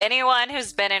Anyone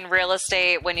who's been in real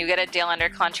estate, when you get a deal under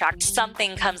contract,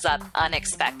 something comes up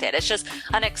unexpected. It's just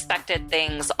unexpected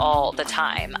things all the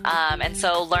time. And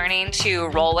so learning to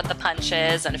roll with the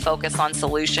punches and focus on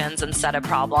solutions instead of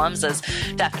problems is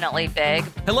definitely big.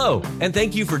 Hello, and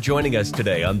thank you for joining us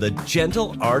today on the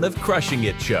Gentle Art of Crushing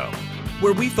It show,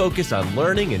 where we focus on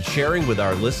learning and sharing with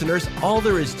our listeners all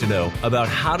there is to know about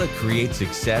how to create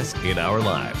success in our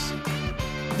lives.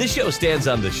 This show stands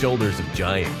on the shoulders of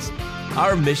giants.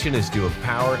 Our mission is to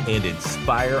empower and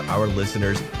inspire our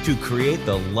listeners to create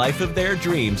the life of their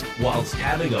dreams whilst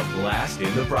having a blast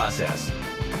in the process.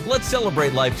 Let's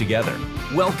celebrate life together.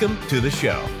 Welcome to the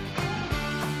show.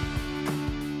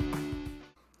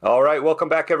 All right, welcome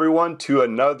back, everyone, to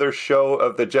another show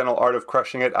of the Gentle Art of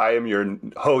Crushing It. I am your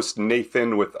host,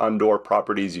 Nathan, with Undor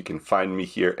Properties. You can find me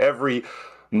here every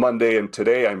Monday, and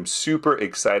today I'm super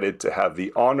excited to have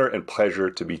the honor and pleasure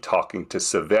to be talking to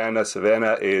Savannah.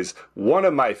 Savannah is one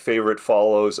of my favorite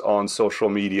follows on social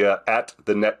media at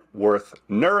the Networth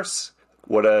Nurse.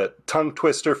 What a tongue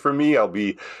twister for me. It'll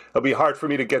be hard for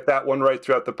me to get that one right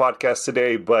throughout the podcast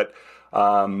today, but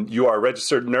you are a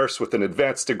registered nurse with an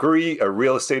advanced degree, a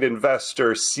real estate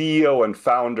investor, CEO and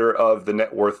founder of the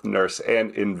Networth Nurse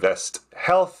and Invest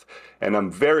Health. And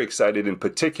I'm very excited in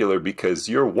particular because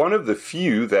you're one of the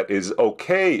few that is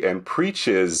okay and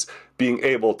preaches being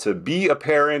able to be a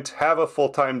parent, have a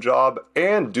full-time job,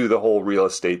 and do the whole real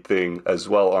estate thing as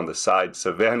well on the side.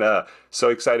 Savannah, so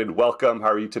excited. Welcome.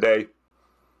 How are you today?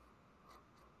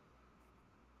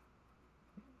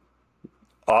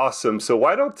 Awesome. So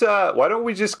why don't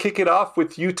we just kick it off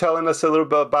with you telling us a little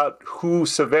bit about who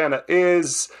Savannah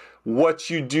is,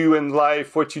 what you do in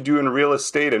life, what you do in real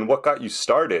estate, and what got you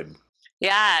started?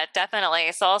 Yeah,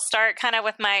 definitely. So I'll start kind of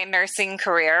with my nursing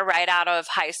career. Right out of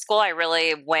high school, I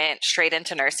really went straight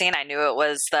into nursing. I knew it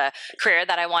was the career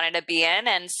that I wanted to be in.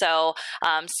 And so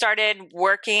started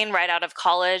working right out of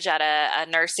college at a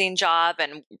nursing job,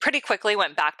 and pretty quickly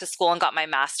went back to school and got my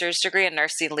master's degree in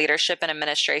nursing leadership and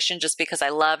administration, just because I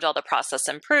loved all the process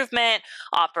improvement,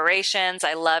 operations.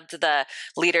 I loved the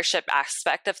leadership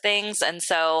aspect of things. And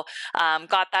so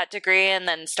got that degree and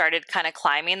then started kind of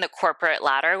climbing the corporate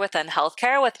ladder within healthcare,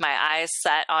 with my eyes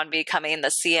set on becoming the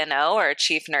CNO, or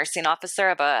Chief Nursing Officer,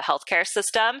 of a healthcare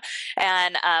system,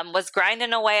 and was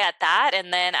grinding away at that.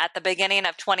 And then at the beginning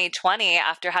of 2020,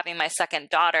 after having my second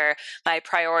daughter, my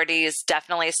priorities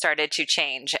definitely started to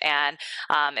change. And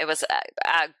it was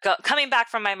coming back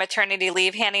from my maternity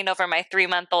leave, handing over my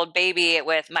 3-month-old baby,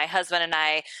 with my husband and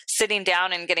I sitting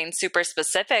down and getting super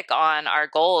specific on our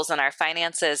goals and our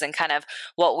finances and kind of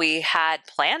what we had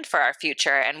planned for our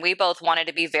future. And we both wanted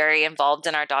to be very involved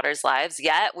in our daughter's lives,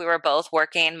 yet we were both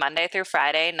working Monday through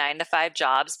Friday, 9-to-5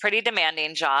 jobs, pretty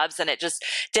demanding jobs, and it just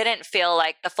didn't feel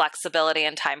like the flexibility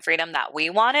and time freedom that we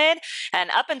wanted.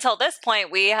 And up until this point,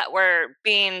 we were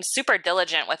being super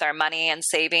diligent with our money and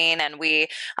saving, and we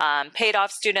paid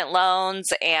off student loans,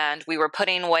 and we were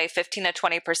putting away 15 to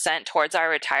 20% towards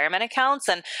our retirement accounts,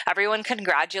 and everyone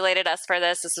congratulated us for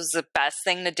this. This was the best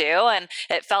thing to do, and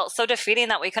it felt so defeating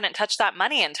that we couldn't touch that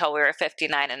money until we were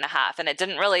 59 and a half, and it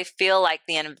didn't really feel like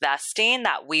the investing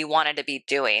that we wanted to be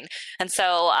doing. And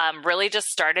so really just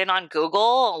started on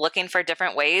Google looking for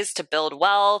different ways to build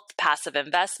wealth, passive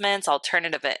investments,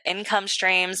 alternative income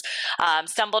streams,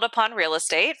 stumbled upon real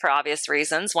estate for obvious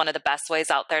reasons, one of the best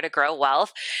ways out there to grow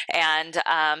wealth, and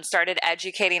started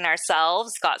educating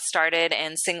ourselves, got started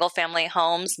in single family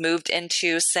homes, moved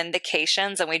into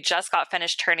syndications, and we just got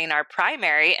finished turning our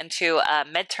primary into a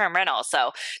midterm rental.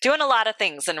 So doing a lot of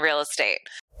things in real estate.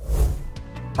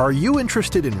 Are you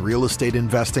interested in real estate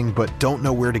investing but don't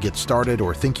know where to get started,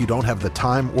 or think you don't have the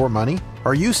time or money?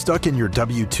 Are you stuck in your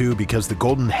W-2 because the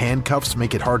golden handcuffs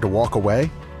make it hard to walk away?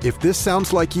 If this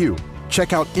sounds like you,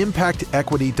 check out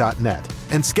impactequity.net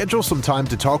and schedule some time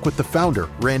to talk with the founder,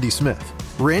 Randy Smith.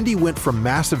 Randy went from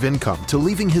massive income to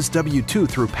leaving his W-2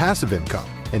 through passive income,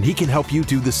 and he can help you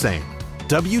do the same.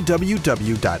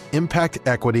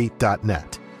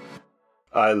 www.impactequity.net.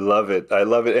 I love it. I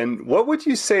love it. And what would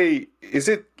you say, is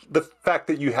it the fact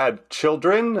that you had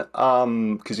children?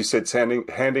 Because you said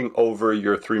handing over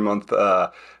your 3-month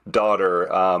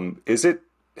daughter. Is it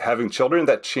having children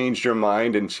that changed your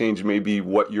mind and changed maybe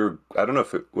what your, I don't know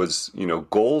if it was,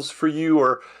 goals for you,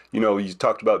 or, you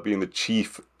talked about being the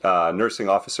chief nursing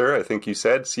officer, I think you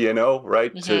said, CNO,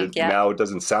 right? Mm-hmm, yeah. Now it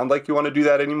doesn't sound like you want to do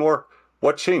that anymore.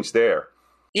 What changed there?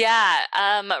 Yeah,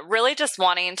 really just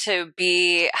wanting to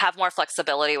have more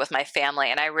flexibility with my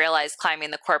family. And I realized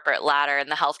climbing the corporate ladder in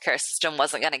the healthcare system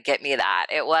wasn't going to get me that.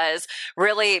 It was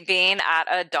really being at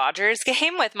a Dodgers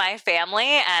game with my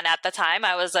family. And at the time,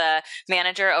 I was a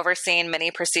manager overseeing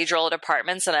many procedural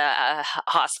departments in a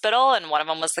hospital. And one of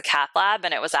them was the cath lab,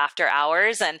 and it was after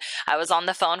hours. And I was on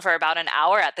the phone for about an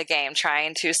hour at the game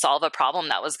trying to solve a problem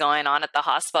that was going on at the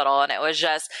hospital. And it was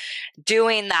just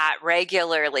doing that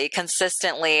regularly,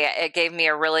 consistently. It gave me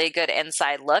a really good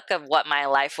inside look of what my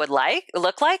life would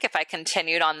look like if I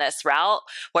continued on this route,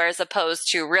 whereas opposed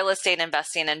to real estate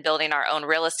investing and building our own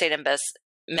real estate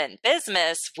investment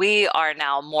business, we are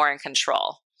now more in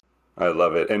control. I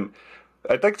love it. And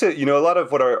I'd like to, a lot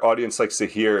of what our audience likes to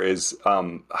hear is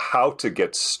how to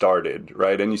get started,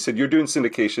 right? And you said you're doing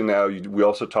syndication now. We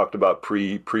also talked about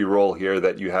pre-roll here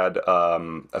that you had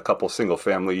a couple single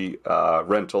family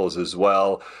rentals as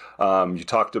well. You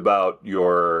talked about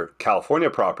your California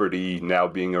property now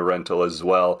being a rental as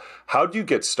well. How do you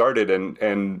get started?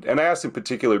 And I ask in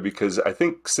particular because I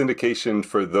think syndication,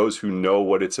 for those who know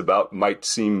what it's about, might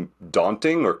seem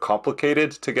daunting or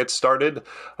complicated to get started.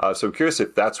 So I'm curious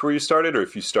if that's where you started, or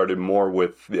if you started more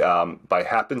with by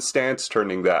happenstance,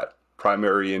 turning that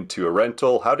primary into a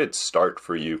rental. How did it start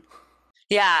for you?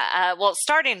 Yeah, well,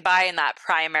 starting buying that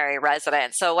primary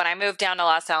residence. So when I moved down to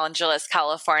Los Angeles,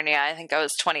 California, I think I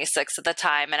was 26 at the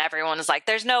time, and everyone was like,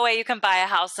 there's no way you can buy a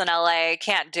house in LA,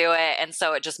 can't do it. And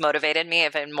so it just motivated me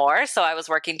even more. So I was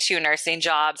working 2 nursing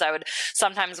jobs. I would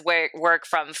sometimes work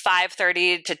from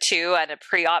 5:30 to 2 at a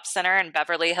pre-op center in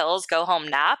Beverly Hills, go home,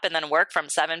 nap, and then work from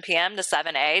 7 p.m. to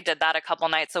 7 a.m. Did that a couple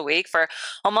nights a week for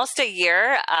almost a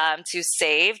year to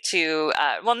save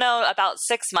about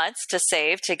 6 months to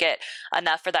save to get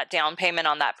enough for that down payment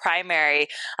on that primary.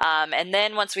 And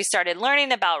then once we started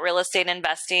learning about real estate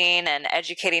investing and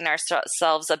educating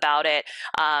ourselves about it,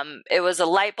 it was a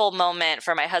light bulb moment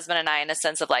for my husband and I, in a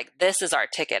sense of like, this is our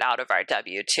ticket out of our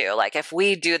W-2. Like, if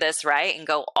we do this right and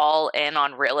go all in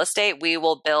on real estate, we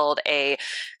will build a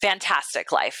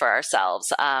fantastic life for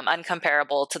ourselves,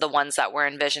 uncomparable to the ones that we're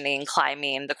envisioning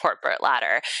climbing the corporate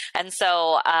ladder. And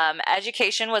so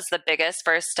education was the biggest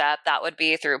first step. That would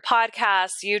be through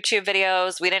podcasts, YouTube videos.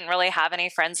 We didn't really have any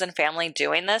friends and family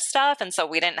doing this stuff. And so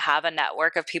we didn't have a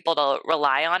network of people to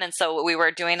rely on. And so we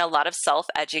were doing a lot of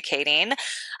self-educating.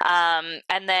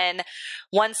 And then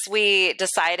once we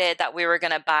decided that we were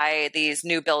going to buy these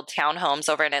new build townhomes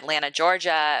over in Atlanta,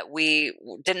 Georgia, we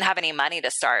didn't have any money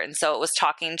to start. And so it was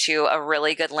talking to a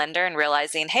really good lender and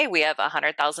realizing, hey, we have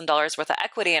 $100,000 worth of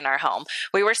equity in our home.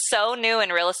 We were so new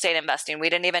in real estate investing. We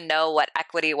didn't even know what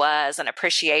equity was and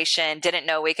appreciation, didn't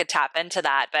know we could tap into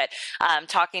that. But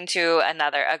talking to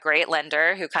a great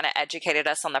lender who kind of educated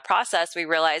us on the process, we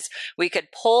realized we could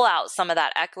pull out some of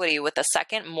that equity with a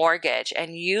second mortgage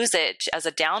and use it as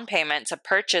a down payment to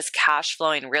purchase cash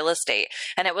flowing real estate.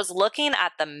 And it was looking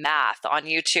at the math on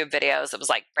YouTube videos. It was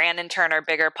like Brandon Turner,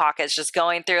 Bigger Pockets, just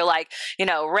going through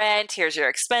rent, here's your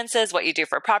expenses, what you do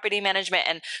for property management,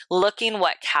 and looking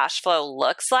what cash flow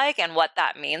looks like and what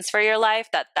that means for your life.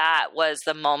 That was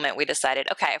the moment we decided,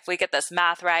 okay, if we get this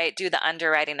math right, do the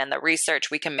underwriting and the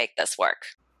research, we can make this work.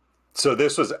 So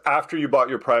this was after you bought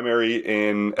your primary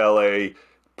in LA,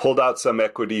 pulled out some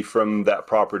equity from that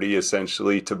property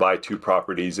essentially to buy 2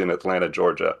 properties in Atlanta,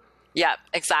 Georgia. Yep,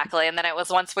 exactly. And then it was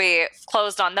once we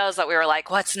closed on those that we were like,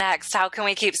 what's next? How can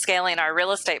we keep scaling our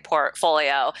real estate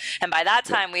portfolio? And by that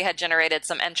time, we had generated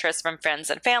some interest from friends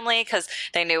and family because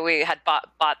they knew we had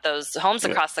bought those homes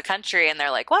across the country. And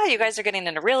they're like, wow, you guys are getting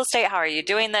into real estate. How are you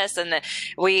doing this? And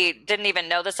we didn't even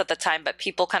know this at the time, but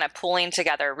people kind of pooling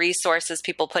together resources,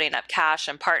 people putting up cash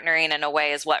and partnering in a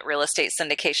way is what real estate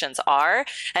syndications are.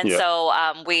 And so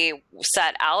we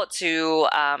set out to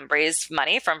raise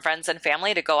money from friends and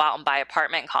family to go out and buy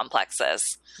apartment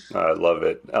complexes. I love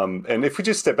it. And if we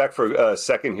just step back for a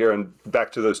second here and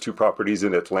back to those 2 properties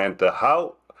in Atlanta,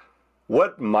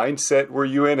 what mindset were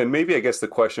you in? And maybe I guess the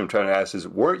question I'm trying to ask is,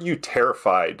 weren't you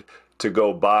terrified to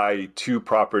go buy 2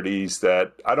 properties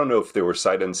that, I don't know if they were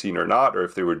sight unseen or not, or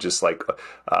if they were just like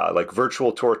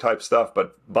virtual tour type stuff,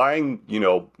 but buying,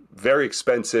 very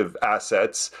expensive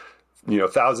assets,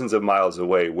 thousands of miles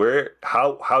away?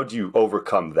 How do you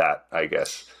overcome that, I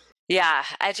guess? Yeah,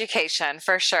 education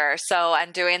for sure. So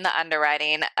I'm doing the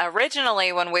underwriting.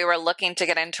 Originally, when we were looking to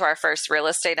get into our first real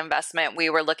estate investment, we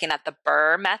were looking at the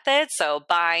BRRRR method. So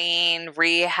buying,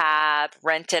 rehab,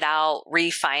 rent it out,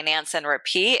 refinance, and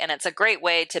repeat. And it's a great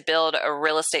way to build a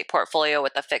real estate portfolio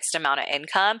with a fixed amount of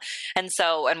income.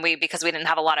 Because we didn't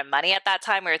have a lot of money at that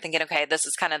time, we were thinking, okay, this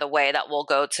is kind of the way that we'll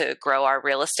go to grow our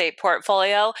real estate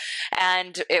portfolio.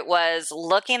 And it was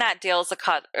looking at deals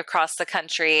across the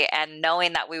country and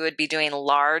knowing that we would be doing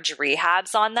large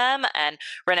rehabs on them and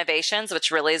renovations,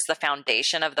 which really is the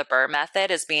foundation of the BRRRR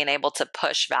method, is being able to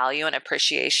push value and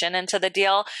appreciation into the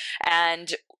deal.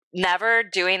 And never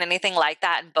doing anything like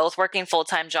that, and both working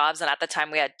full-time jobs. And at the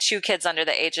time we had 2 kids under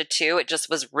the age of 2. It just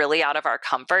was really out of our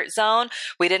comfort zone.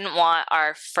 We didn't want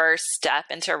our first step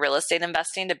into real estate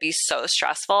investing to be so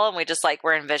stressful. And we just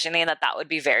were envisioning that would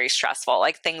be very stressful,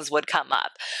 like things would come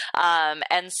up.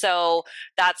 And so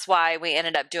that's why we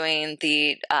ended up doing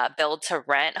the build to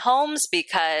rent homes,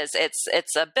 because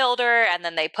it's a builder and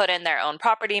then they put in their own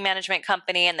property management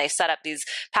company and they set up these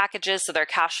packages. So they're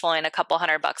cash flowing a couple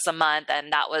 $100 a month.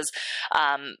 And that was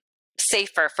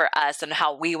safer for us and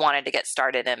how we wanted to get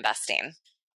started investing.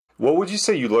 What would you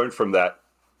say you learned from that?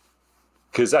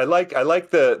 Because I like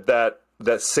that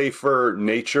safer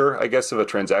nature, I guess, of a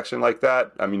transaction like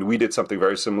that. I mean, we did something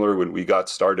very similar when we got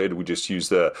started. We just used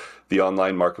the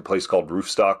online marketplace called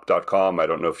roofstock.com. I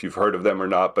don't know if you've heard of them or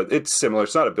not, but it's similar.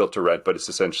 It's not a built to rent, but it's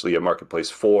essentially a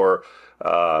marketplace for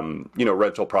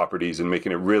rental properties, and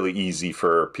making it really easy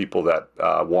for people that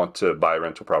want to buy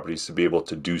rental properties to be able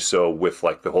to do so with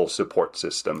the whole support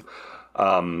system.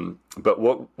 But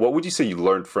what would you say you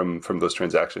learned from those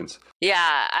transactions?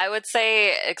 Yeah, I would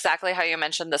say exactly how you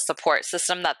mentioned the support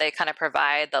system that they kind of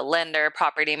provide, the lender,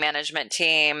 property management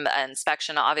team,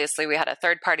 inspection. Obviously, we had a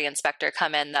third-party inspector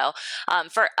come in, though.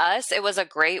 For us, it was a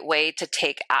great way to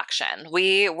take action.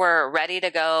 We were ready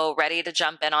to go, ready to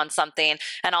jump in on something.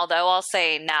 And although I'll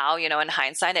say now, in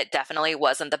hindsight, it definitely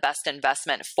wasn't the best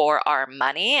investment for our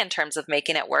money in terms of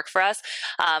making it work for us.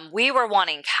 We were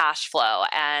wanting cash flow,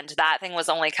 and that thing was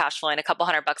only cash flowing a couple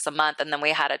 $100 a month. And then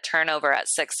we had a turnover at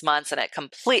 6 months, and it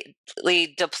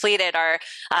completely depleted our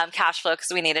cash flow because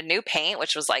we needed new paint,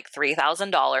 which was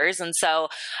 $3,000. And so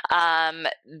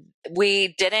we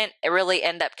didn't really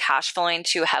end up cash flowing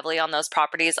too heavily on those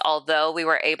properties, although we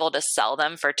were able to sell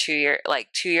them for 2 years.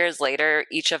 2 years later,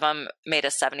 each of them made a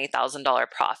 $70,000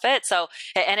 profit. So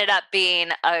it ended up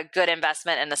being a good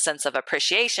investment in the sense of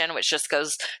appreciation, which just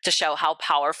goes to show how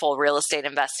powerful real estate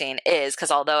investing is.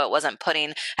 Because although it wasn't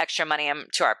putting extra money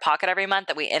into our pocket every month,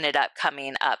 that we ended up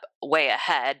coming up way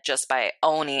ahead just by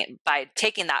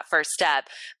taking that first step,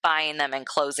 buying them and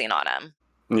closing on them.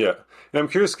 Yeah. And I'm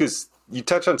curious because you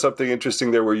touched on something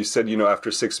interesting there where you said,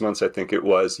 after 6 months, I think it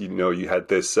was, you had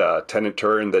this tenant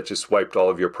turn that just wiped all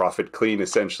of your profit clean,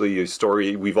 essentially a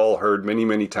story we've all heard many,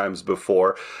 many times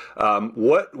before.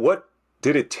 What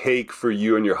did it take for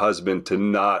you and your husband to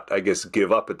not, I guess,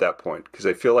 give up at that point? Because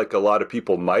I feel like a lot of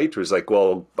people might. It was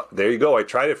well, there you go. I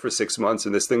tried it for 6 months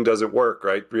and this thing doesn't work,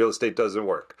 right? Real estate doesn't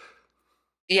work.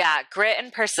 Yeah, grit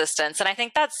and persistence. And I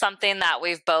think that's something that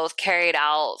we've both carried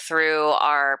out through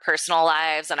our personal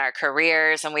lives and our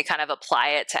careers, and we kind of apply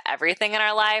it to everything in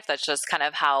our life. That's just kind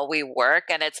of how we work.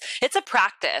 And it's a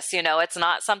practice, it's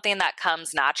not something that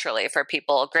comes naturally for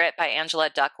people. Grit by Angela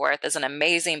Duckworth is an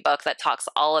amazing book that talks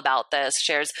all about this,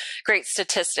 shares great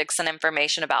statistics and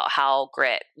information about how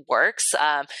grit works.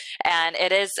 And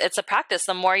it's a practice.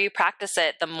 The more you practice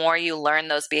it, the more you learn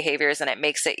those behaviors, and it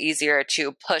makes it easier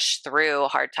to push through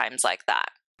hard times like that.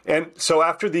 And so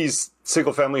after these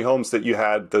single family homes that you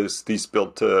had, these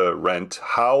built to rent,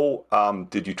 how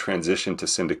did you transition to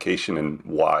syndication, and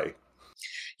why?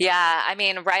 Yeah, I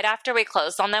mean, right after we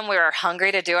closed on them, we were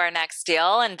hungry to do our next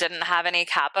deal and didn't have any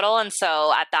capital. And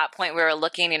so at that point, we were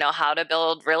looking, how to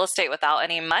build real estate without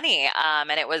any money. And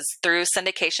it was through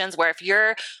syndications where if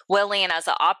you're willing as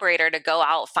an operator to go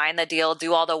out, find the deal,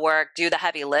 do all the work, do the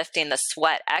heavy lifting, the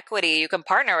sweat equity, you can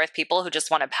partner with people who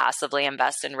just want to passively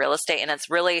invest in real estate. And it's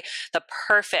really the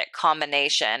perfect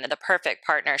combination, the perfect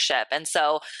partnership. And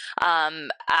so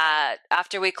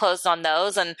after we closed on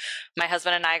those, and my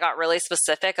husband and I got really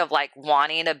specific of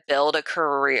wanting to build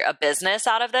a business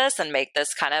out of this and make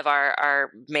this kind of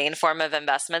our main form of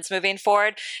investments moving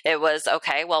forward, it was,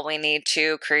 okay, well, we need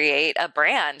to create a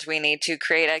brand. We need to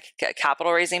create a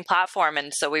capital raising platform.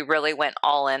 And so we really went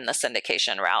all in the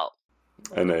syndication route.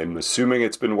 And I'm assuming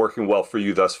it's been working well for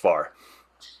you thus far.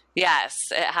 Yes,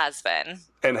 it has been.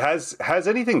 And has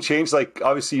anything changed? Like,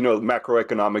 obviously,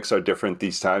 macroeconomics are different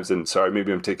these times. And sorry,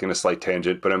 maybe I'm taking a slight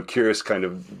tangent, but I'm curious, kind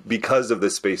of because of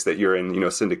the space that you're in,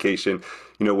 syndication,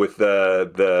 with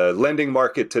the lending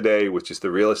market today, which is the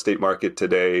real estate market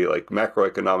today, like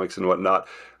macroeconomics and whatnot.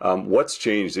 What's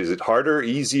changed? Is it harder,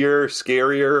 easier,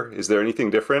 scarier? Is there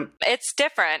anything different? It's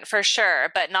different for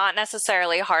sure, but not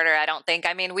necessarily harder, I don't think.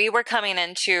 I mean, we were coming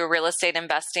into real estate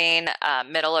investing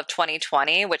middle of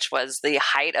 2020, which was the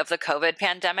height of the COVID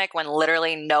pandemic when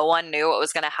literally no one knew what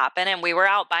was going to happen. And we were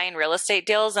out buying real estate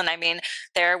deals. And I mean,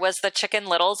 there was the Chicken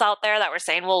Littles out there that were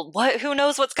saying, well, who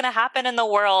knows what's going to happen in the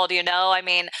world? I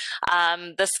mean,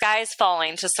 the sky's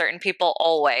falling to certain people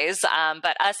always.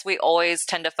 But us, we always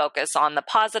tend to focus on the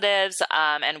positives,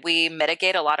 and we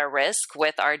mitigate a lot of risk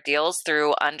with our deals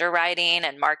through underwriting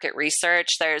and market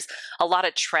research. There's a lot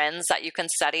of trends that you can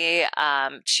study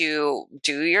to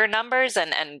do your numbers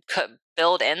and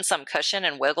build in some cushion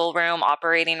and wiggle room,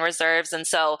 operating reserves. And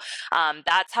so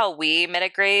that's how we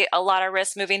mitigate a lot of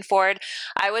risk moving forward.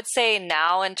 I would say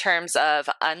now in terms of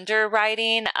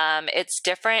underwriting, it's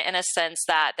different in a sense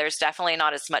that there's definitely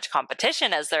not as much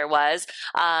competition as there was,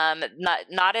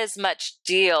 not as much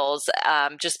deals,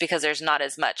 just because there's not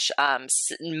as much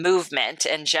movement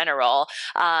in general.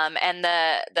 And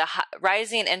the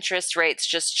rising interest rates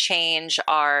just change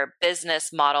our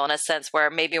business model in a sense where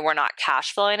maybe we're not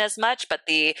cash flowing as much, but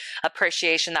the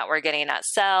appreciation that we're getting at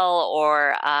sell,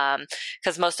 or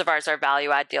because most of ours are value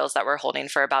add deals that we're holding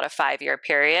for about a 5-year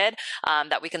period,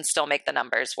 that we can still make the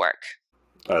numbers work.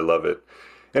 I love it.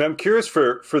 And I'm curious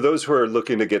for those who are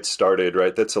looking to get started,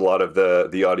 right? That's a lot of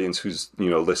the audience who's,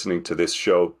 listening to this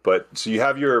show. But so you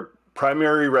have your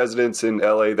primary residence in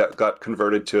LA that got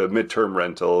converted to a midterm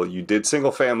rental. You did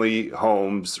single family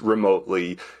homes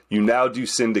remotely. You now do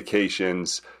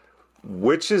syndications.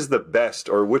 Which is the best,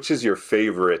 or which is your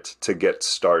favorite to get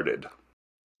started?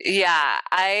 Yeah,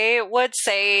 I would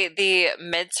say the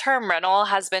midterm rental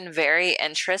has been very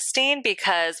interesting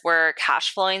because we're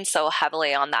cash flowing so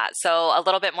heavily on that. So a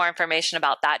little bit more information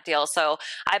about that deal. So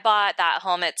I bought that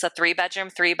home. It's a 3-bedroom,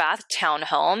 3-bath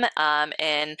townhome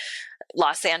in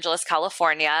Los Angeles,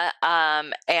 California,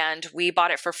 and we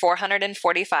bought it for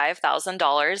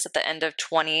 $445,000 at the end of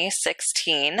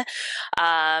 2016.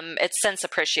 It's since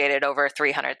appreciated over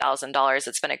 $300,000.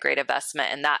 It's been a great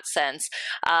investment in that sense,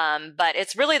 but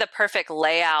it's really the perfect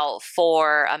layout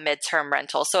for a midterm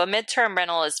rental. So a midterm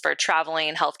rental is for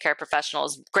traveling healthcare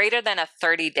professionals greater than a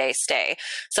 30-day stay.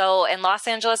 So in Los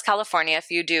Angeles, California, if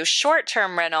you do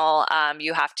short-term rental,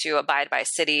 you have to abide by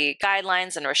city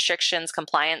guidelines and restrictions,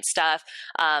 compliance stuff.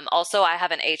 Also, I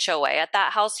have an HOA at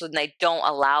that house when they don't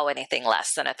allow anything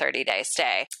less than a 30-day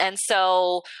stay. And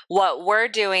so what we're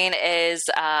doing is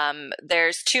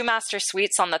there's 2 master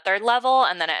suites on the 3rd level,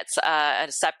 and then it's a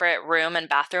separate room and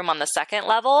bathroom on the 2nd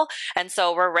level. And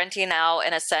so we're renting out,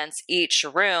 in a sense, each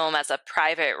room as a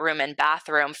private room and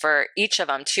bathroom for each of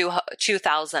them,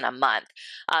 $2,000 a month.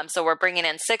 So we're bringing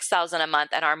in $6,000 a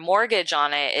month, and our mortgage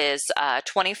on it is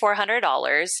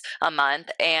 $2,400 a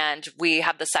month. And we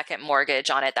have the second mortgage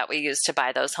on it that we use to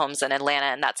buy those homes in Atlanta,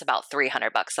 and that's about $300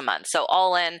 a month. So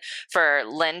all in for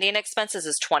lending expenses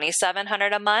is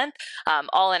 $2,700 a month.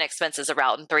 All in expenses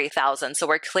around $3,000. So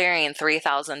we're clearing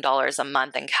 $3,000 a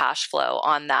month in cash flow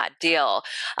on that deal.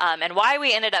 And why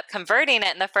we ended up converting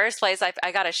it in the first place,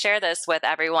 I got to share this with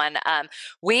everyone.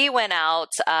 We went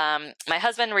out. My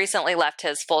husband recently left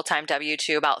his full-time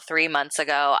W-2 about 3 months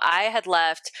ago. I had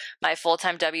left my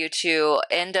full-time W-2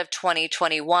 end of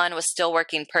 2021, was still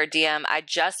working per diem. I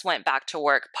just went back to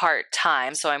work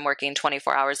part-time. So I'm working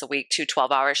 24 hours a week, 2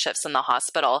 12-hour shifts in the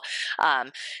hospital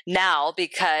now,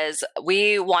 because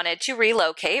we wanted to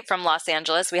relocate from Los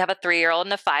Angeles. We have a 3-year-old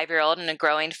and a 5-year-old and a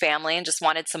growing family, and just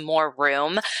wanted some more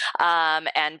room.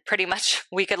 And pretty much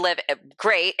we could live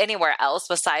great anywhere else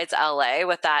besides LA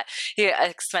with that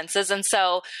expenses. And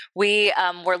so we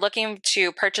were looking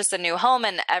to purchase a new home,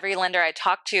 and every lender I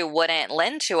talked to wouldn't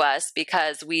lend to us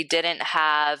because we didn't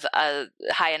have a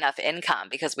high enough income,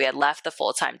 because we had left the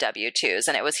full-time W-2s.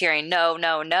 And it was hearing no,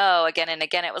 no, no again and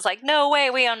again. It was like, no way,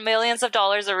 we own millions of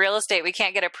dollars of real estate. We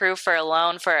can't get approved for a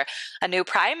loan for a new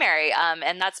primary.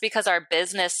 And that's because our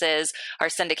businesses, our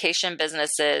syndication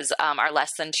businesses, are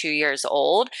less than 2 years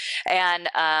old. And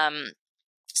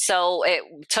so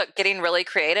it took getting really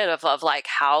creative of like,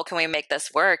 how can we make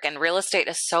this work? And real estate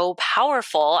is so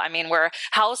powerful. I mean, we're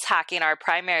house hacking our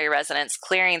primary residence,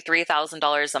 clearing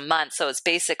 $3,000 a month. So it's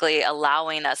basically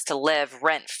allowing us to live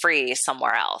rent free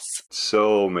somewhere else.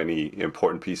 So many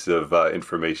important pieces of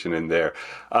information in there.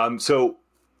 So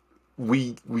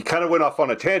we kind of went off on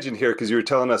a tangent here because you were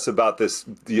telling us about the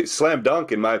slam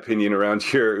dunk, in my opinion,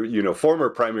 around your former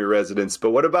primary residence.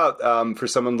 But what about for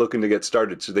someone looking to get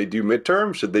started? Should they do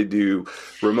midterm? Should they do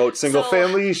remote single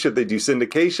family? Should they do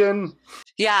syndication?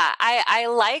 Yeah, I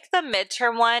like the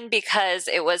midterm one because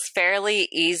it was fairly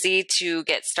easy to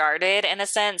get started in a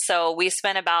sense. So we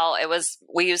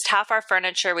used half our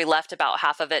furniture, we left about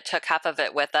half of it, took half of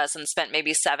it with us, and spent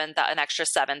maybe an extra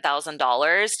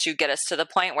 $7,000 to get us to the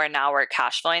point where now we're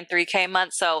cash flowing $3K a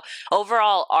month. So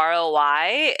overall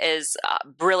ROI is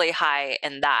really high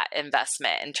in that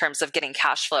investment in terms of getting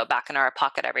cash flow back in our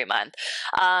pocket every month.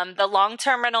 The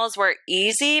long-term rentals were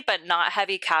easy, but not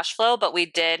heavy cash flow, but we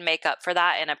did make up for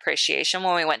that in appreciation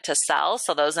when we went to sell.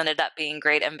 So those ended up being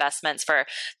great investments for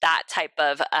that type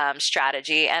of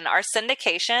strategy. And our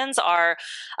syndications are,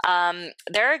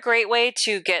 they're a great way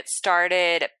to get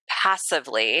started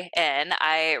passively in.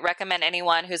 I recommend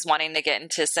anyone who's wanting to get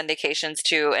into syndications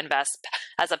to invest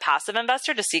as a passive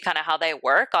investor to see kind of how they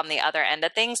work on the other end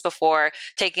of things before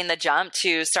taking the jump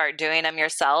to start doing them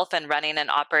yourself and running and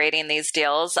operating these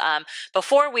deals.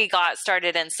 Before we got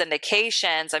started in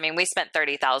syndications, I mean, we spent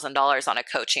 $30,000 on a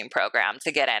coaching program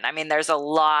to get in. I mean, there's a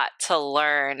lot to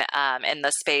learn in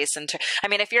the space. And I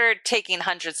mean, if you're taking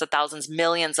hundreds of thousands,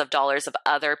 millions of dollars of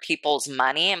other people's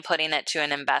money and putting it to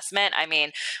an investment, I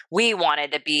mean, we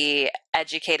wanted to be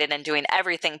educated and doing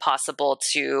everything possible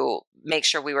to make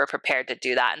sure we were prepared to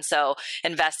do that. And so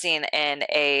investing in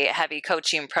a heavy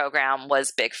coaching program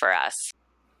was big for us.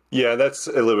 Yeah, that's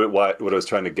a little bit what I was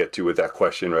trying to get to with that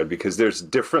question, right? Because there's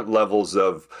different levels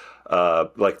of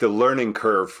like the learning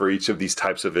curve for each of these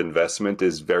types of investment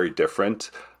is very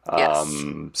different. Yes.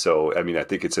 So, I mean, I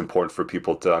think it's important for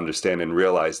people to understand and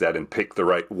realize that and pick the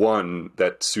right one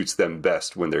that suits them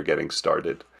best when they're getting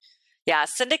started. Yeah,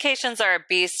 syndications are a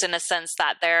beast in a sense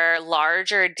that they're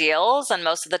larger deals and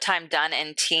most of the time done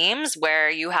in teams where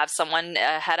you have someone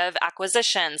head of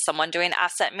acquisition, someone doing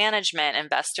asset management,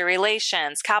 investor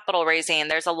relations, capital raising.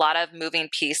 There's a lot of moving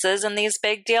pieces in these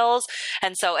big deals.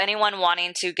 And so anyone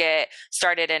wanting to get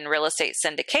started in real estate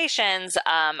syndications,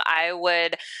 I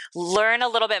would learn a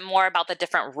little bit more about the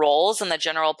different roles in the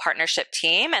general partnership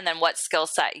team and then what skill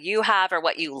set you have or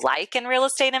what you like in real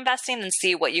estate investing and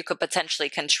see what you could potentially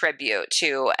contribute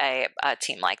to a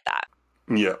team like that.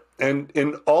 Yeah. And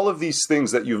in all of these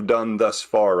things that you've done thus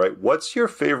far, right, what's your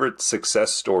favorite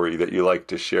success story that you like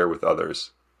to share with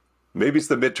others? Maybe it's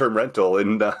the midterm rental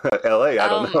in LA. I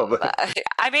don't know. But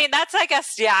I mean, that's, I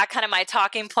guess, yeah, kind of my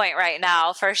talking point right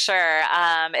now for sure.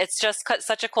 It's just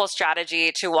such a cool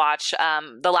strategy to watch.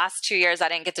 The last 2 years, I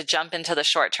didn't get to jump into the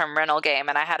short-term rental game,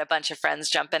 and I had a bunch of friends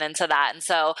jumping into that. And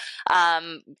so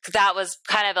that was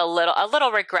kind of a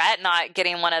little regret not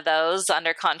getting one of those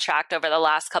under contract over the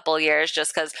last couple of years,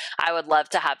 just because I would love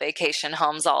to have vacation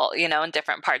homes all, in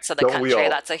different parts of the country.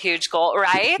 That's a huge goal,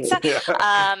 right? Yeah.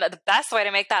 The best way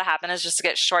to make that happen is just to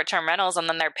get short-term rentals and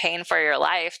then they're paying for your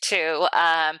life too.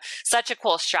 Such a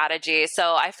cool strategy.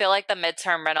 So I feel like the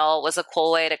midterm rental was a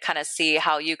cool way to kind of see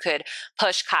how you could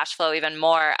push cash flow even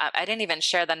more. I didn't even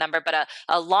share the number, but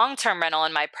a long-term rental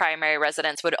in my primary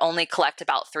residence would only collect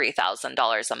about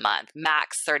 $3,000 a month,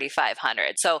 max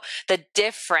 $3,500. So the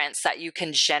difference that you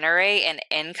can generate in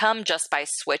income just by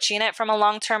switching it from a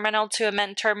long-term rental to a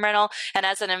midterm rental. And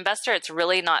as an investor, it's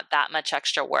really not that much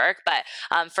extra work. But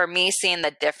for me, seeing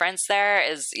the difference there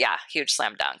is, yeah, huge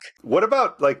slam dunk. What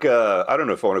about like, I don't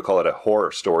know if I want to call it a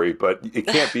horror story, but it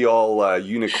can't be all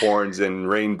unicorns and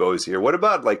rainbows here. What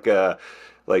about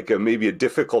maybe a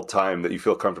difficult time that you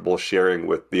feel comfortable sharing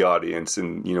with the audience?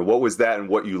 And, what was that and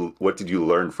what did you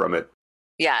learn from it?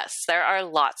 Yes, there are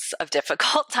lots of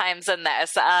difficult times in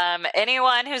this.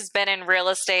 Anyone who's been in real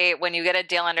estate, when you get a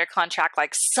deal under contract,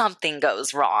 like something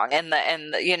goes wrong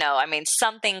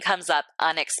something comes up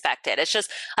unexpected. It's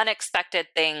just unexpected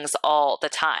things all the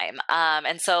time.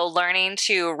 And so learning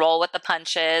to roll with the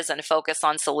punches and focus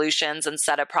on solutions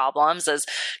instead of problems is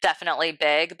definitely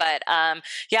big. But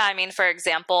for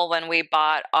example, when we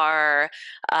bought our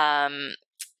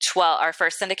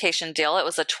first syndication deal, it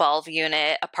was a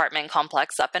 12-unit apartment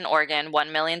complex up in Oregon,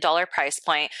 $1 million price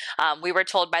point. We were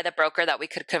told by the broker that we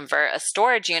could convert a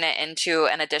storage unit into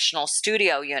an additional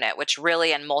studio unit, which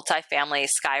really in multifamily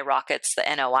skyrockets the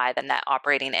NOI, the net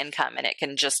operating income, and it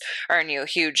can just earn you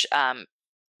huge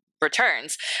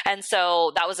returns. And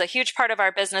so that was a huge part of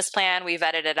our business plan. We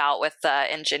vetted it out with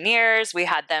the engineers. We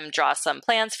had them draw some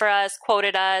plans for us,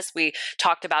 quoted us. We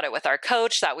talked about it with our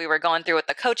coach that we were going through with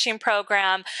the coaching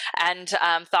program and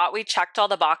thought we checked all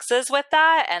the boxes with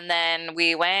that. And then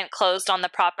we went, closed on the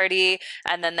property,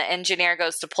 and then the engineer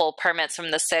goes to pull permits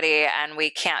from the city and we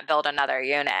can't build another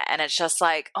unit. And it's just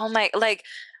like,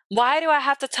 why do I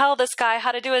have to tell this guy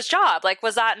how to do his job? Like,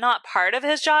 was that not part of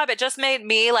his job? It just made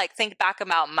me like think back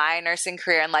about my nursing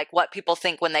career and like what people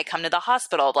think when they come to the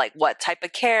hospital, like what type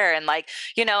of care and like,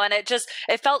 and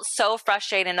it felt so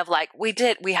frustrating of like, we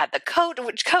had the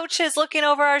coaches looking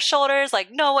over our shoulders, like,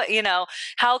 no,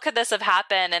 how could this have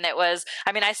happened? And it was,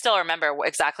 I still remember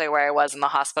exactly where I was in the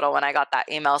hospital when I got that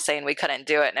email saying we couldn't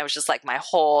do it. And it was just like my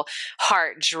whole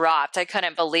heart dropped. I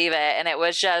couldn't believe it. And it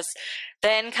was just,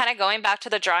 then kind of going back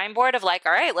to the drawing board of like,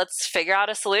 all right, let's figure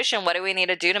out a solution. What do we need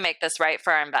to do to make this right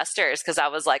for our investors? Because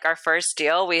that was like our first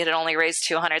deal. We had only raised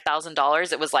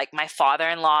 $200,000. It was like my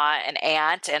father-in-law, an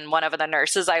aunt, and one of the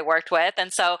nurses I worked with.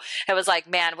 And so it was like,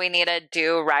 man, we need to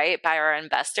do right by our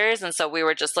investors. And so we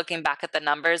were just looking back at the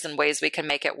numbers and ways we can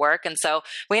make it work. And so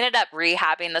we ended up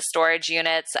rehabbing the storage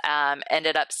units,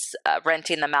 ended up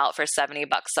renting them out for $70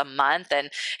 a month. And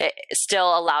it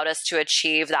still allowed us to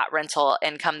achieve that rental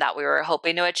income that we were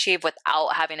hoping to achieve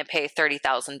without having to pay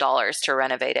 $30,000 to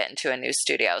renovate it into a new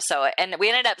studio. So, and we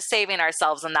ended up saving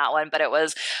ourselves in that one, but it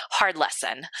was a hard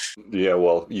lesson. Yeah,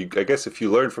 well, I guess if you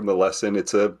learn from the lesson,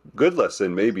 it's a good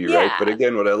lesson, maybe, Yeah. right? But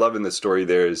again, what I love in the story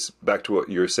there is back to what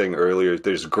you were saying earlier.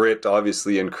 There's grit,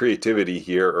 obviously, and creativity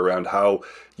here around how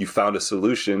you found a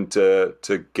solution to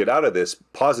get out of this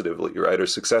positively, right, or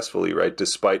successfully, right,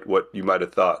 despite what you might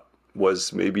have thought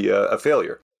was maybe a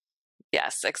failure.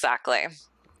 Yes, exactly.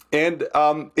 And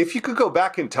if you could go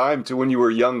back in time to when you were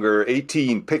younger,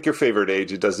 18, pick your favorite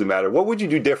age, it doesn't matter. What would you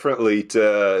do differently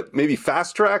to maybe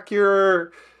fast track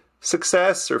your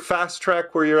success or fast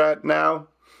track where you're at now?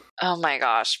 Oh my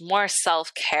gosh, more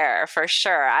self-care for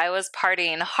sure. I was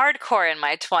partying hardcore in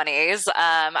my 20s.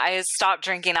 I stopped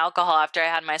drinking alcohol after I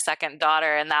had my second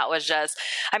daughter. And that was just,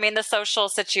 the social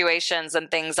situations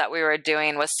and things that we were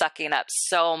doing was sucking up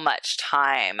so much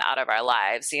time out of our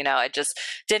lives. I just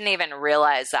didn't even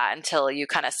realize that until you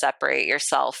kind of separate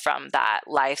yourself from that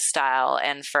lifestyle.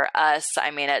 And for us,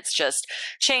 it's just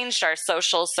changed our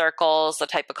social circles, the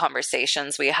type of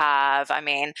conversations we have.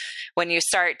 When you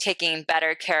start taking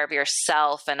better care of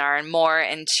yourself and are more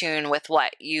in tune with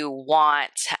what you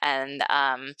want and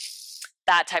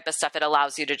that type of stuff, it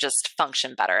allows you to just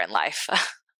function better in life.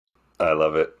 I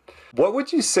love it. What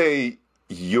would you say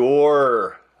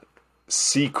your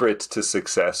secret to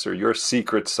success or your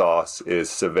secret sauce is,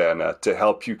 Savannah, to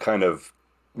help you kind of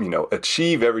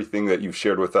achieve everything that you've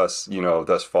shared with us,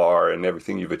 thus far and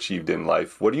everything you've achieved in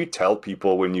life? What do you tell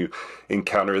people when you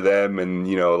encounter them? And,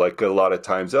 like a lot of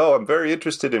times, oh, I'm very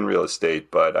interested in real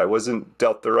estate, but I wasn't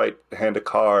dealt the right hand of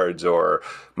cards, or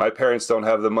my parents don't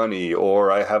have the money,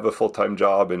 or I have a full-time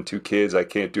job and 2 kids. I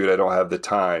can't do it. I don't have the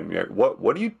time.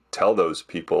 What do you tell those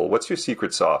people? What's your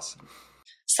secret sauce?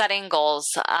 Setting goals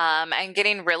and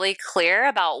getting really clear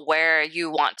about where you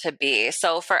want to be.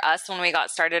 So for us, when we got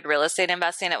started real estate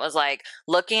investing, it was like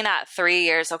looking at 3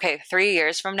 years. Okay, 3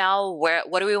 years from now,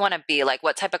 what do we want to be? Like,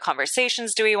 what type of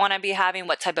conversations do we want to be having?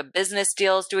 What type of business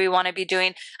deals do we want to be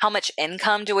doing? How much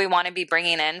income do we want to be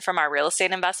bringing in from our real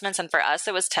estate investments? And for us,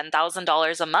 it was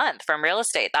 $10,000 a month from real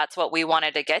estate. That's what we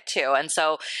wanted to get to. And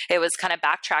so it was kind of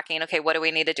backtracking. Okay, what do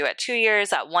we need to do at 2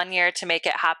 years, at 1 year to make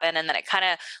it happen? And then it kind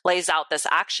of lays out this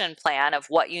action plan of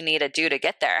what you need to do to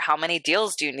get there. How many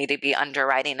deals do you need to be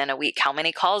underwriting in a week? How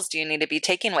many calls do you need to be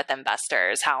taking with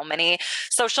investors? How many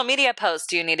social media posts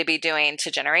do you need to be doing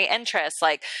to generate interest?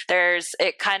 Like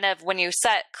it kind of, when you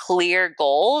set clear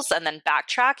goals and then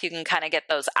backtrack, you can kind of get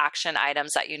those action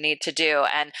items that you need to do.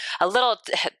 And a little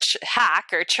hack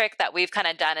or trick that we've kind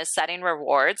of done is setting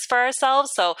rewards for ourselves.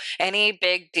 So any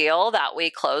big deal that we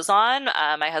close on,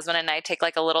 my husband and I take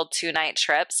like a little 2-night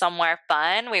trip somewhere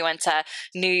fun. We went to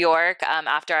New York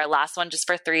after our last one just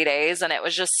for 3 days. And it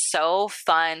was just so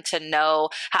fun to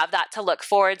have that to look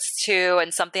forward to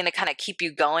and something to kind of keep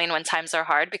you going when times are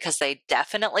hard, because they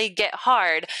definitely get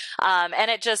hard.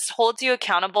 And it just holds you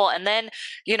accountable. And then,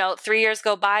 3 years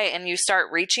go by and you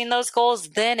start reaching those goals,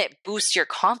 then it boosts your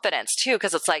confidence too.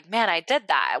 Cause it's like, man, I did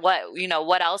that.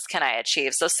 What else can I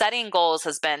achieve? So setting goals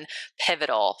has been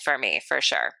pivotal for me for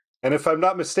sure. And if I'm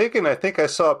not mistaken, I think I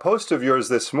saw a post of yours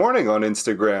this morning on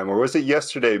Instagram, or was it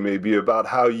yesterday maybe, about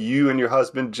how you and your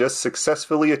husband just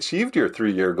successfully achieved your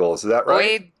 3-year goals. Is that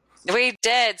right? We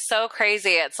did. So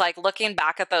crazy. It's like looking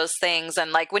back at those things,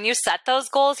 and like when you set those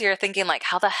goals, you're thinking like,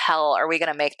 how the hell are we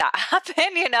going to make that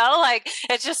happen? Like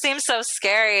it just seems so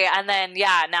scary. And then,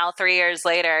 now 3 years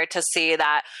later to see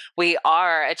that we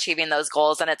are achieving those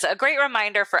goals. And it's a great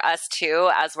reminder for us too,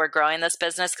 as we're growing this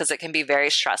business, because it can be very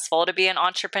stressful to be an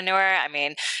entrepreneur.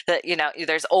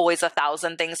 There's always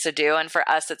 1,000 things to do. And for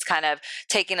us, it's kind of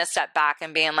taking a step back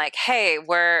and being like, hey,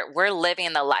 we're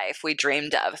living the life we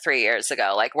dreamed of 3 years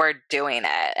ago. Like we're we're doing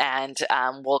it, and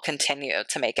we'll continue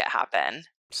to make it happen.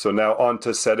 So now on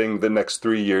to setting the next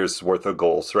 3 years worth of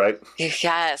goals, right?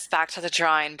 Yes, back to the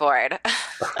drawing board.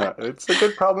 It's a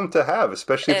good problem to have,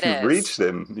 especially if you've reached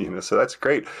them, so that's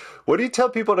great. What do you tell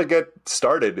people to get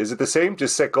started? Is it the same,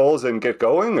 just set goals and get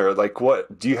going? Or like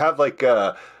what, do you have like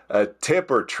a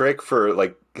tip or trick for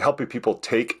like helping people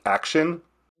take action?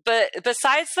 But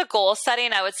besides the goal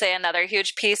setting, I would say another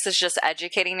huge piece is just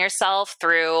educating yourself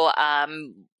through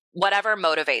whatever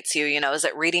motivates you. Is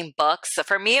it reading books? So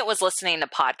for me, it was listening to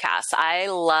podcasts. I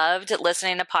loved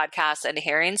listening to podcasts and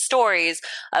hearing stories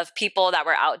of people that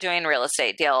were out doing real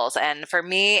estate deals. And for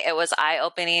me, it was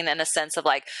eye-opening in a sense of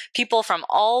like people from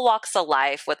all walks of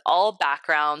life with all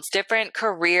backgrounds, different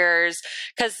careers,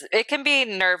 because it can be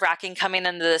nerve-wracking coming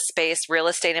into this space, real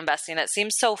estate investing. It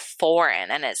seems so foreign,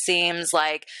 and it seems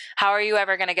like, how are you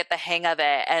ever going to get the hang of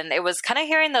it? And it was kind of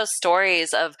hearing those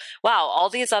stories of, wow, all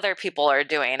these other people are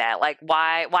doing it. Like,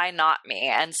 why not me?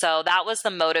 And so that was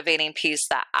the motivating piece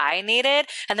that I needed.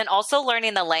 And then also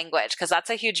learning the language, because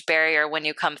that's a huge barrier when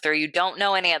you come through. You don't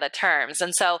know any of the terms.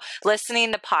 And so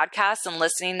listening to podcasts and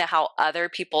listening to how other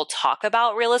people talk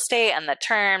about real estate and the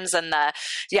terms and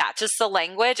just the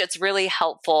language, it's really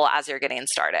helpful as you're getting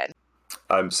started.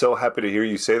 I'm so happy to hear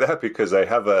you say that, because I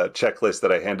have a checklist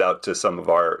that I hand out to some of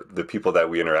the people that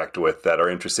we interact with that are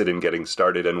interested in getting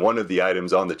started. And one of the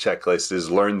items on the checklist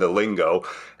is learn the lingo.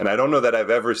 And I don't know that I've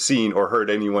ever seen or heard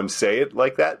anyone say it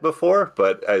like that before,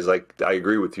 but I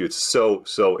agree with you. It's so,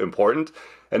 so important.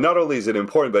 And not only is it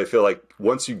important, but I feel like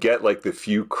once you get like the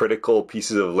few critical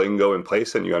pieces of lingo in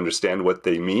place and you understand what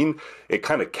they mean, it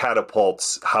kind of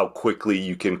catapults how quickly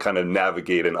you can kind of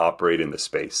navigate and operate in the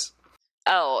space.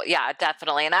 Oh, yeah,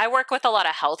 definitely. And I work with a lot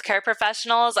of healthcare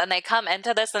professionals, and they come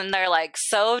into this and they're like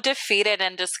so defeated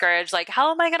and discouraged. Like,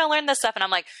 how am I going to learn this stuff? And I'm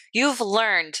like, you've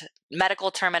learned medical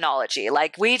terminology.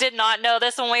 Like, we did not know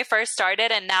this when we first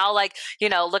started. And now, like,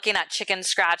 looking at chicken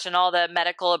scratch and all the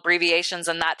medical abbreviations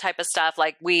and that type of stuff,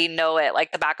 like we know it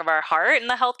like the back of our heart in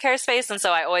the healthcare space. And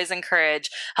so I always encourage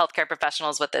healthcare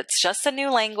professionals with it's just a new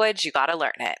language. You got to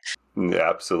learn it. Yeah,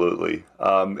 absolutely.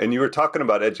 And you were talking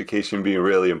about education being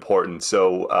really important.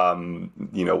 So,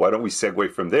 why don't we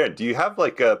segue from there? Do you have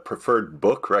like a preferred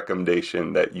book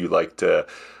recommendation that you like to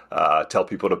tell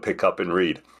people to pick up and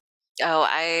read? Oh,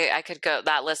 I could go.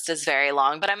 That list is very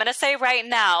long, but I'm going to say right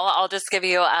now, I'll just give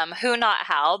you Who Not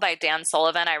How by Dan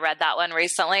Sullivan. I read that one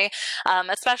recently,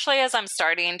 especially as I'm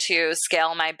starting to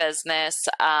scale my business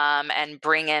and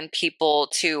bring in people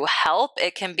to help.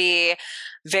 It can be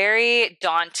very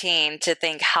daunting to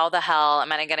think, how the hell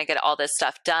am I going to get all this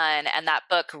stuff done? And that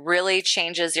book really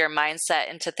changes your mindset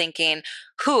into thinking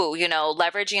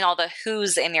leveraging all the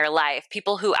who's in your life,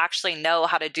 people who actually know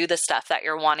how to do the stuff that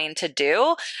you're wanting to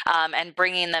do, and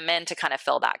bringing them in to kind of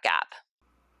fill that gap.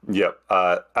 Yep.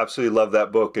 Absolutely love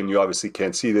that book. And you obviously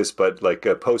can't see this, but like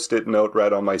a Post-it note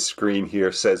right on my screen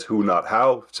here says who, not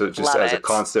how. So just as a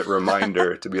constant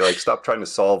reminder to be like, stop trying to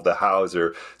solve the hows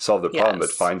or solve the problem, but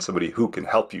find somebody who can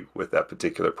help you with that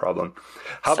particular problem.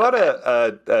 How about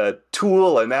a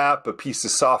tool, an app, a piece of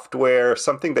software,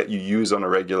 something that you use on a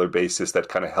regular basis that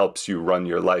kind of helps you run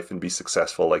your life and be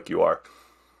successful like you are?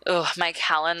 Oh, my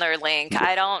calendar link.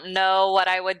 I don't know what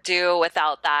I would do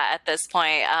without that at this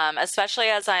point, especially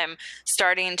as I'm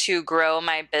starting to grow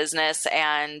my business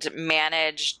and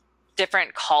manage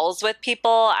different calls with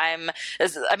people.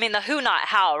 The who, not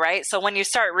how, right? So when you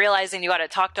start realizing you got to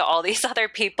talk to all these other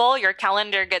people, your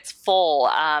calendar gets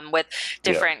full with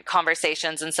different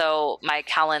conversations. And so my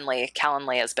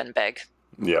Calendly has been big.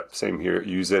 Yep, same here.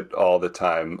 Use it all the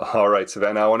time. All right,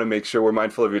 Savannah, I want to make sure we're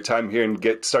mindful of your time here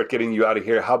and start getting you out of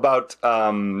here. How about,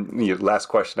 last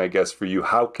question, I guess, for you.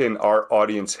 How can our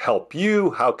audience help you?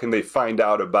 How can they find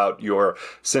out about your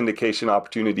syndication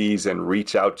opportunities and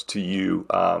reach out to you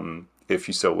if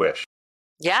you so wish?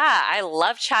 Yeah, I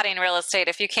love chatting real estate,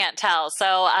 if you can't tell.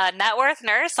 So Networth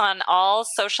Nurse on all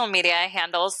social media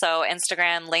handles. So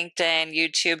Instagram, LinkedIn,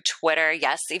 YouTube, Twitter,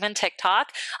 yes, even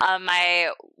TikTok. My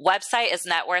website is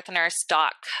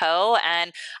networthnurse.co,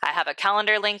 and I have a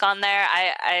calendar link on there.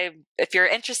 If you're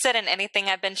interested in anything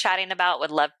I've been chatting about, would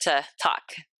love to talk.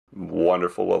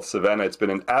 Wonderful. Well, Savannah, it's been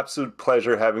an absolute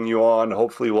pleasure having you on.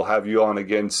 Hopefully we'll have you on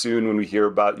again soon when we hear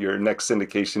about your next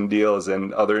syndication deals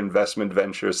and other investment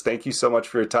ventures. Thank you so much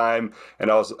for your time. And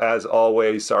as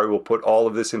always, we'll put all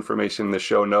of this information in the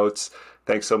show notes.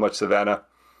 Thanks so much, Savannah.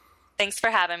 Thanks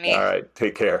for having me. All right.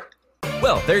 Take care.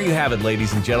 Well, there you have it,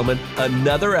 ladies and gentlemen.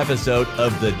 Another episode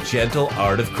of The Gentle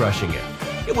Art of Crushing It.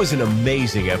 It was an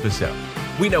amazing episode.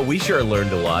 We know we sure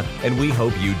learned a lot, and we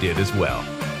hope you did as well.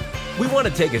 We want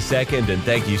to take a second and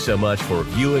thank you so much for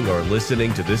viewing or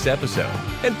listening to this episode.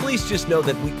 And please just know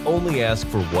that we only ask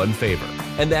for one favor,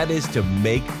 and that is to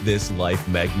make this life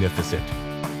magnificent.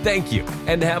 Thank you,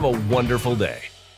 and have a wonderful day.